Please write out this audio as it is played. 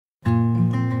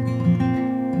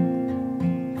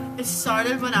It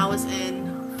started when I was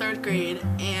in 3rd grade,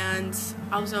 and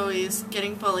I was always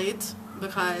getting bullied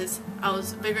because I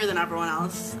was bigger than everyone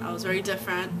else. I was very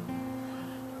different,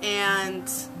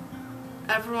 and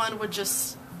everyone would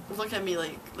just look at me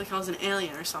like I was an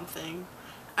alien or something.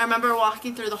 I remember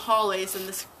walking through the hallways, and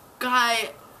this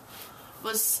guy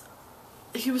was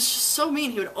just so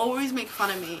mean. He would always make fun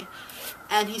of me,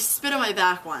 and he spit on my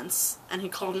back once, and he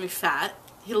called me fat.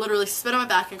 He literally spit on my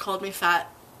back and called me fat,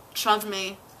 shoved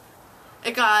me.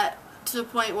 It got to the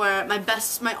point where my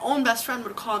own best friend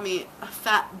would call me a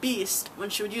fat beast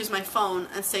when she would use my phone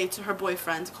and say to her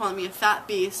boyfriend, calling me a fat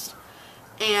beast,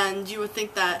 and you would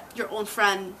think that your own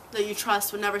friend that you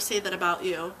trust would never say that about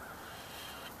you.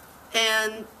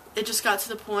 And it just got to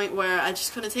the point where I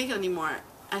just couldn't take it anymore.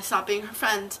 I stopped being her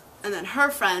friend, and then her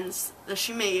friends that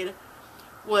she made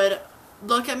would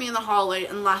look at me in the hallway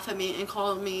and laugh at me and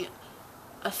call me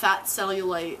a fat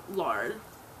cellulite lard.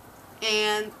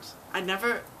 And I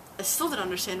still didn't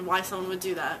understand why someone would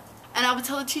do that. And I would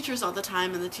tell the teachers all the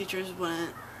time, and the teachers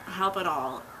wouldn't help at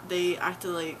all. They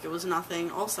acted like it was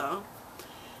nothing also.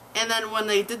 And then when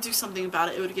they did do something about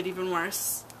it, it would get even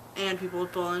worse. And people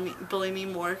would bully me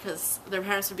more because their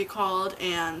parents would be called,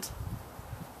 and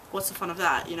what's the fun of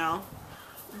that, you know?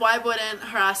 Why wouldn't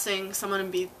harassing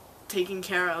someone be taken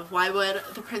care of? Why would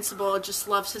the principal just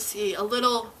love to see a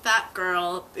little fat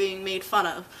girl being made fun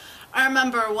of? I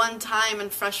remember one time in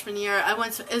freshman year, I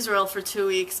went to Israel for 2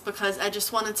 weeks because I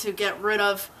just wanted to get rid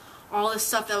of all this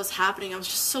stuff that was happening. I was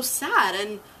just so sad,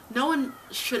 and no one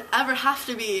should ever have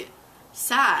to be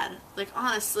sad. Like,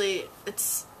 honestly,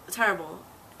 it's terrible.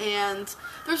 And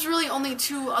there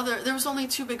was only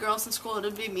two big girls in school. It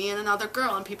would be me and another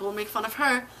girl, and people would make fun of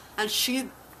her, and she's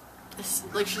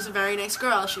a very nice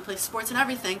girl. She plays sports and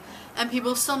everything, and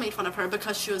people still made fun of her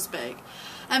because she was big.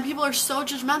 And people are so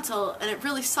judgmental, and it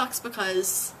really sucks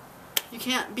because you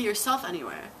can't be yourself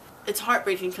anywhere. It's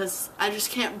heartbreaking because I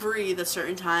just can't breathe at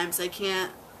certain times. I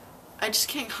just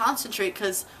can't concentrate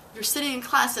because you're sitting in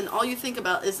class and all you think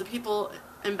about is the people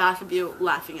in back of you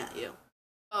laughing at you.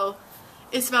 So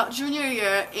it's about junior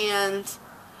year, and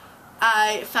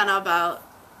I found out about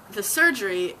the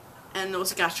surgery, and it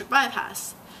was a gastric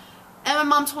bypass. And my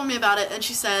mom told me about it, and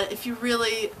she said, if you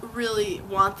really, really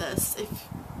want this, if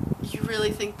you really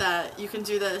think that you can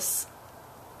do this,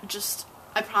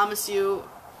 I promise you,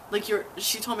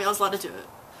 she told me I was allowed to do it.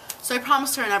 So I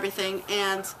promised her and everything,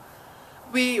 and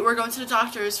we were going to the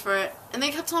doctors for it, and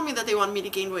they kept telling me that they wanted me to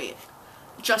gain weight,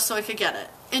 just so I could get it.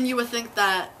 And you would think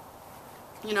that,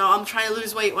 you know, I'm trying to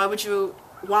lose weight, why would you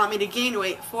want me to gain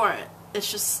weight for it?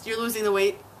 It's just, you're losing the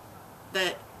weight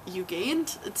that you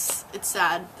gained. It's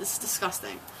sad. It's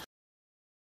disgusting.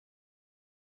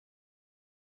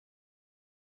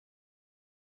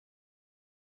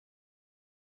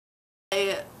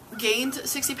 I gained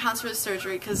 60 pounds for the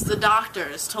surgery because the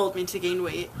doctors told me to gain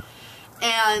weight.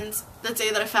 And the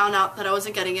day that I found out that I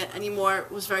wasn't getting it anymore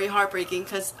was very heartbreaking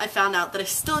because I found out that I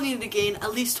still needed to gain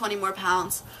at least 20 more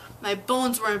pounds. My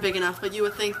bones weren't big enough, but you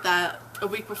would think that a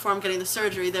week before I'm getting the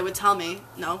surgery, they would tell me,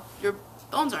 no, your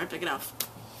bones aren't big enough.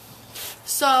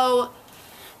 So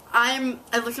I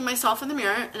look at myself in the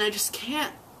mirror, and I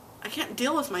can't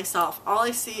deal with myself. All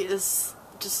I see is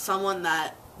just someone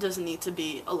that doesn't need to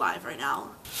be alive right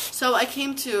now. So I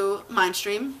came to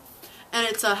MindStream, and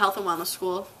it's a health and wellness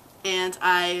school, and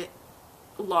I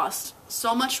lost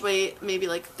so much weight, maybe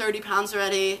like 30 pounds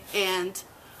already, and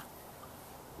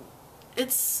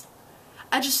it's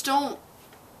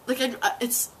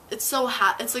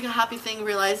like a happy thing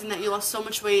realizing that you lost so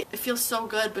much weight. It feels so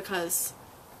good because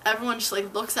everyone just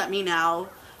looks at me now.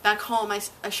 Back home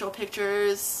I show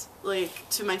pictures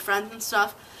to my friends and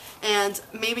stuff, and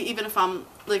maybe even if I'm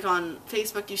on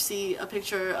Facebook, you see a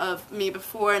picture of me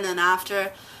before and then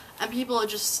after, and people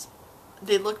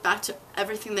they look back to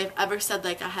everything they've ever said.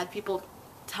 I had people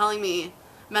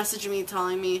messaging me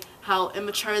telling me how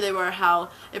immature they were, how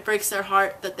it breaks their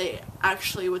heart that they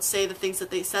actually would say the things that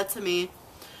they said to me.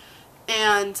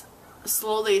 And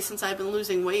slowly, since I've been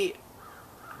losing weight,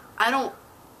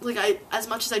 as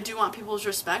much as I do want people's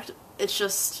respect, it's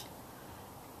just,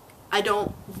 I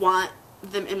don't want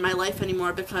them in my life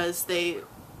anymore because they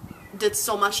did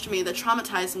so much to me that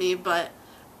traumatized me, but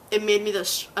it made me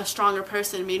a stronger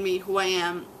person. It made me who I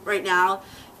am right now,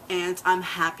 and I'm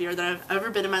happier than I've ever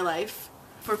been in my life.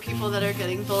 For people that are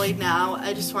getting bullied now,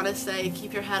 I just want to say,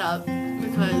 keep your head up,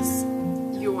 because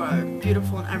you are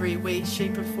beautiful in every way,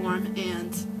 shape, or form,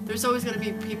 and there's always going to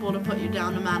be people to put you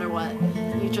down no matter what.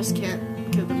 You just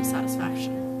can't give them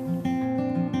satisfaction.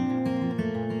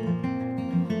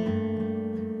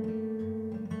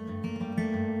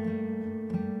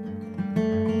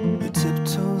 The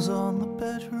tiptoes on the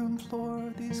bedroom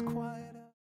these quiet